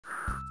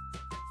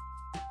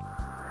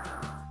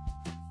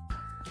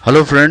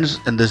Hello friends,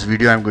 in this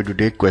video I am going to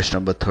take question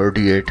number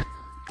 38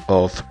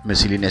 of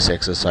miscellaneous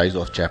exercise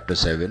of chapter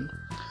 7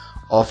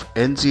 of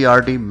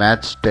NCERT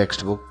maths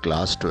textbook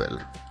class 12.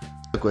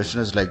 The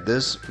question is like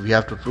this: we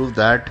have to prove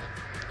that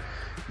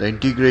the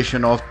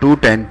integration of 2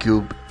 tan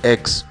cube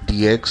x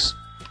dx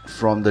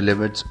from the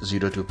limits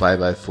 0 to pi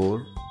by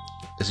 4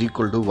 is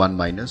equal to 1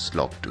 minus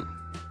log 2.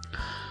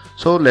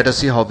 So let us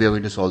see how we are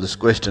going to solve this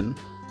question.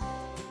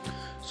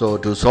 So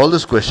to solve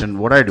this question,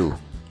 what I do?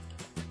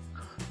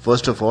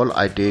 First of all,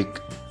 I take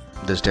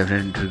this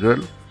definite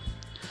integral,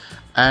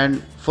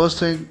 and first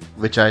thing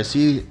which I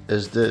see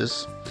is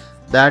this,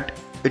 that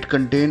it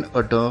contains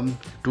a term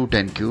 2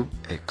 tan cube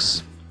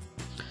x.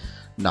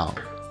 Now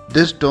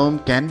this term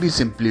can be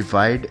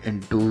simplified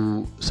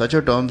into such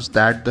a terms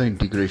that the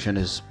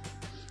integration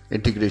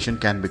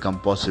can become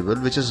possible,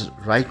 which is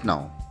right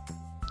now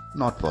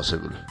not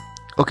possible.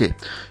 Okay,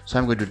 so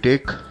I'm going to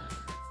take,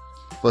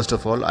 first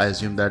of all I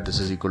assume that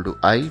this is equal to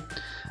I,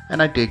 and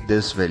I take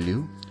this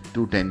value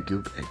 2 tan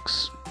cube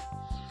x.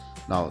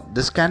 Now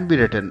this can be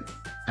written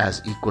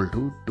as equal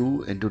to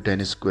 2 into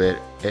tan square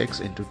x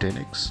into tan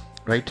x,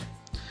 right?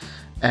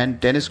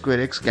 And tan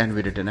square x can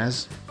be written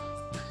as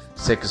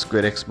sec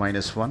square x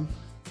minus 1,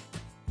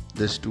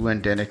 this 2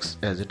 and tan x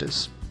as it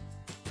is.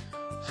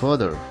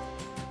 Further,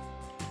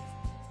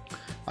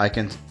 I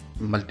can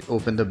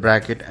open the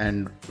bracket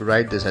and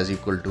write this as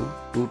equal to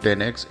 2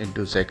 tan x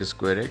into sec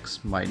square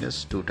x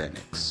minus 2 tan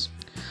x.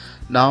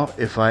 Now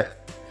if I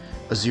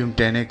assume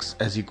tan x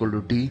as equal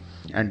to t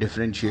and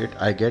differentiate,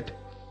 I get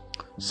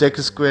sec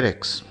square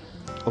x.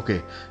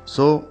 Okay,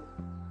 so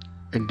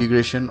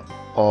integration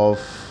of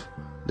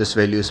this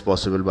value is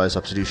possible by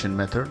substitution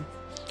method,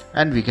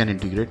 and we can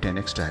integrate tan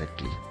x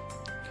directly.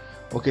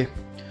 Okay,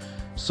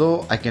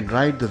 so I can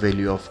write the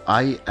value of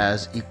I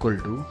as equal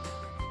to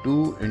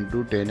 2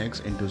 into tan x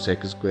into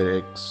sec square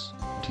x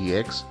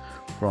dx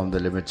from the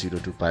limit 0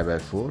 to pi by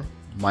 4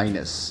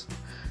 minus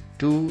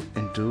 2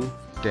 into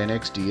tan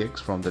x dx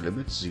from the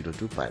limits 0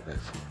 to pi by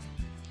 4.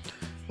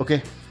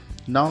 Okay,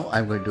 now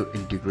I'm going to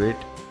integrate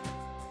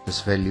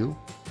this value.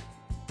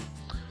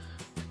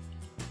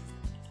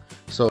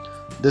 So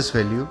this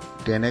value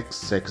tan x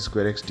sec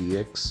square x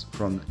dx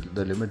from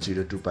the limit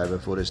 0 to pi by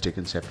 4 is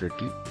taken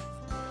separately.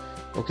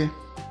 Okay,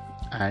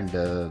 and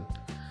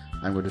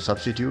I'm going to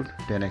substitute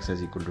tan x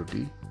as equal to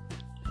t.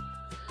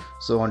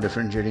 So on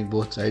differentiating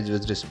both sides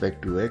with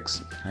respect to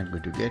x, I'm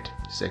going to get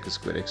sec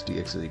square x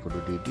dx is equal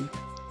to dt.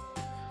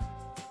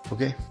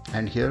 Okay,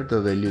 and here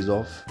the values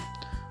of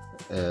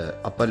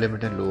upper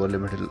limit and lower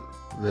limit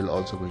will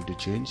also going to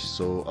change.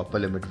 So upper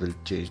limit will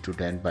change to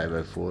tan pi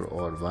by 4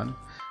 or 1,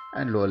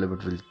 and lower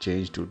limit will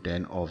change to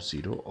tan of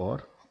 0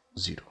 or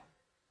 0.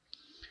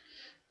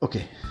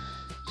 Okay,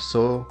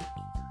 so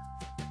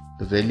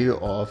the value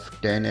of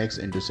tan x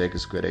into sec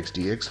square x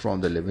dx from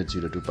the limit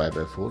 0 to pi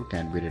by 4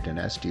 can be written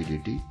as t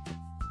dt.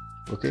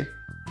 Okay,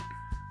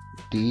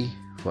 t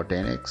for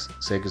tan x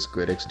sec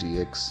square x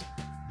dx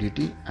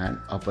dt, and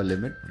upper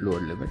limit lower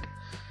limit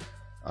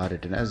are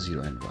written as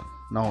 0 and 1.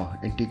 Now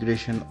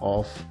integration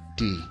of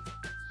t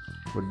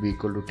would be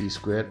equal to t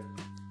square,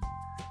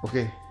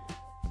 okay,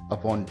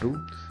 upon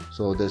 2.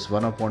 So this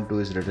 1 upon 2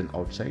 is written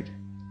outside,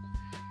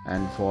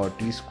 and for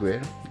t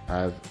square I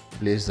have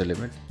placed the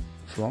limit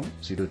from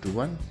 0 to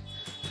 1,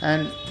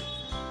 and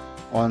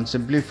on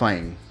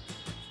simplifying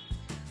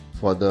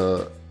for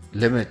the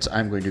limits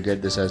I'm going to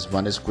get this as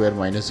 1 square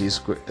minus z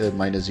square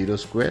minus 0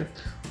 square,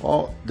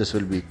 or this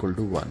will be equal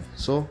to 1.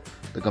 So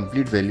the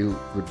complete value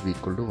would be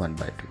equal to 1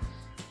 by 2.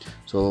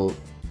 So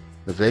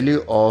the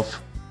value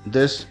of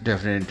this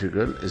definite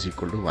integral is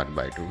equal to 1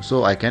 by 2.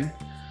 So I can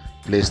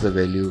place the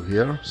value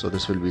here. So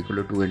this will be equal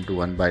to 2 into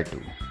 1 by 2.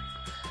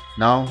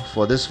 Now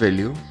for this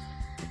value,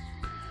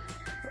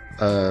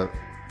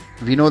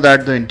 we know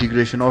that the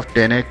integration of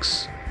tan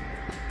x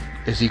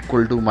is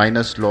equal to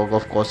minus log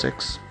of cos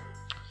x.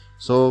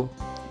 So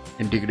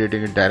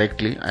integrating it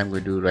directly, I'm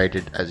going to write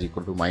it as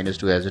equal to minus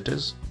 2 as it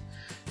is.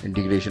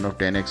 Integration of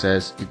tan x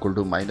as equal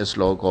to minus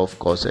log of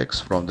cos x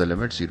from the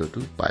limit 0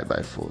 to pi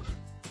by 4.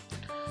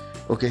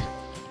 Okay,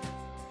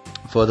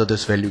 further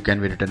this value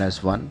can be written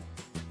as 1,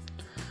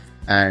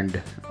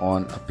 and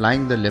on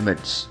applying the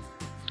limits,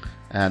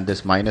 and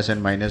this minus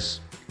and minus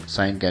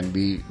sign can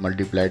be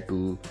multiplied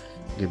to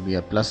give me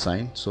a plus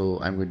sign. So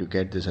I'm going to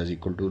get this as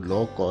equal to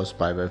log cos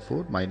pi by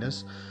 4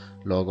 minus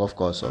log of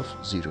cos of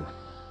 0.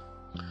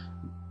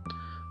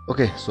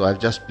 Okay, so I've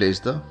just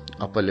placed the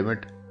upper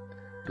limit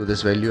to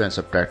this value and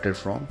subtracted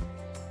from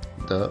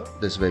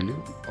this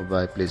value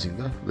by placing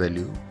the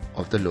value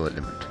of the lower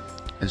limit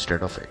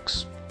instead of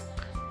x.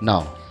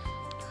 Now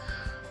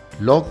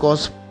log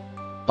cos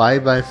pi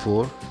by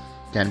 4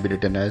 can be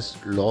written as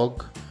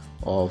log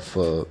of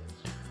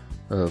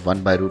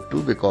 1 by root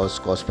 2, because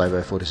cos pi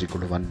by 4 is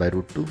equal to 1 by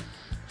root 2.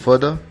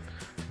 Further,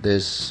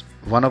 this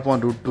 1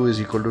 upon root 2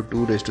 is equal to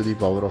 2 raised to the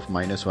power of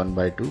minus 1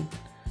 by 2.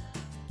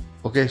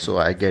 Okay, so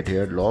I get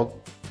here log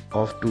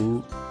of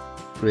 2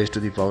 raised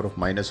to the power of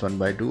minus 1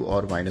 by 2,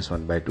 or minus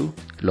 1 by 2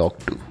 log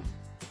 2.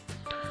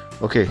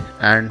 Okay,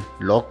 and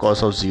log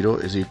cos of 0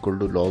 is equal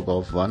to log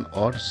of 1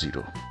 or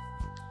 0.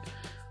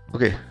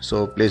 Okay,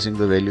 so placing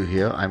the value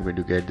here, I'm going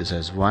to get this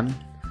as 1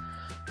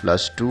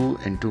 plus 2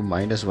 into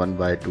minus 1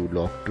 by 2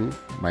 log 2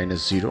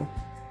 minus 0.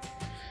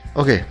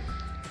 Okay,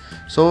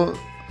 so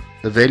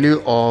the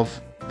value of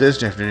this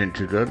definite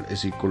integral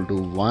is equal to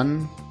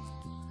 1,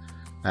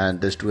 and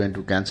this 2 and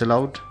 2 cancel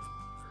out,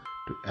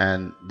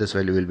 and this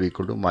value will be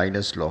equal to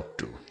minus log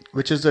 2,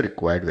 which is the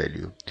required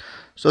value.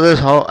 So that's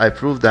how I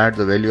prove that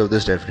the value of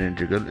this definite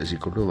integral is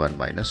equal to 1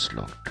 minus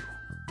log 2.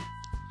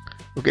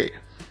 Okay.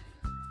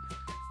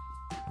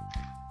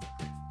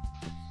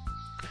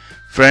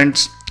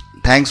 Friends,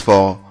 thanks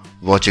for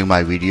watching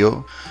my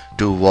video.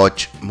 To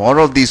watch more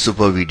of these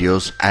super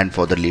videos and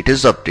for the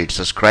latest updates,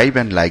 subscribe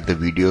and like the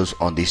videos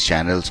on these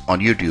channels on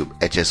YouTube,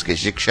 HSK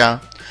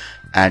Shiksha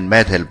and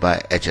Math Help by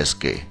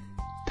HSK.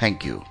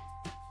 Thank you.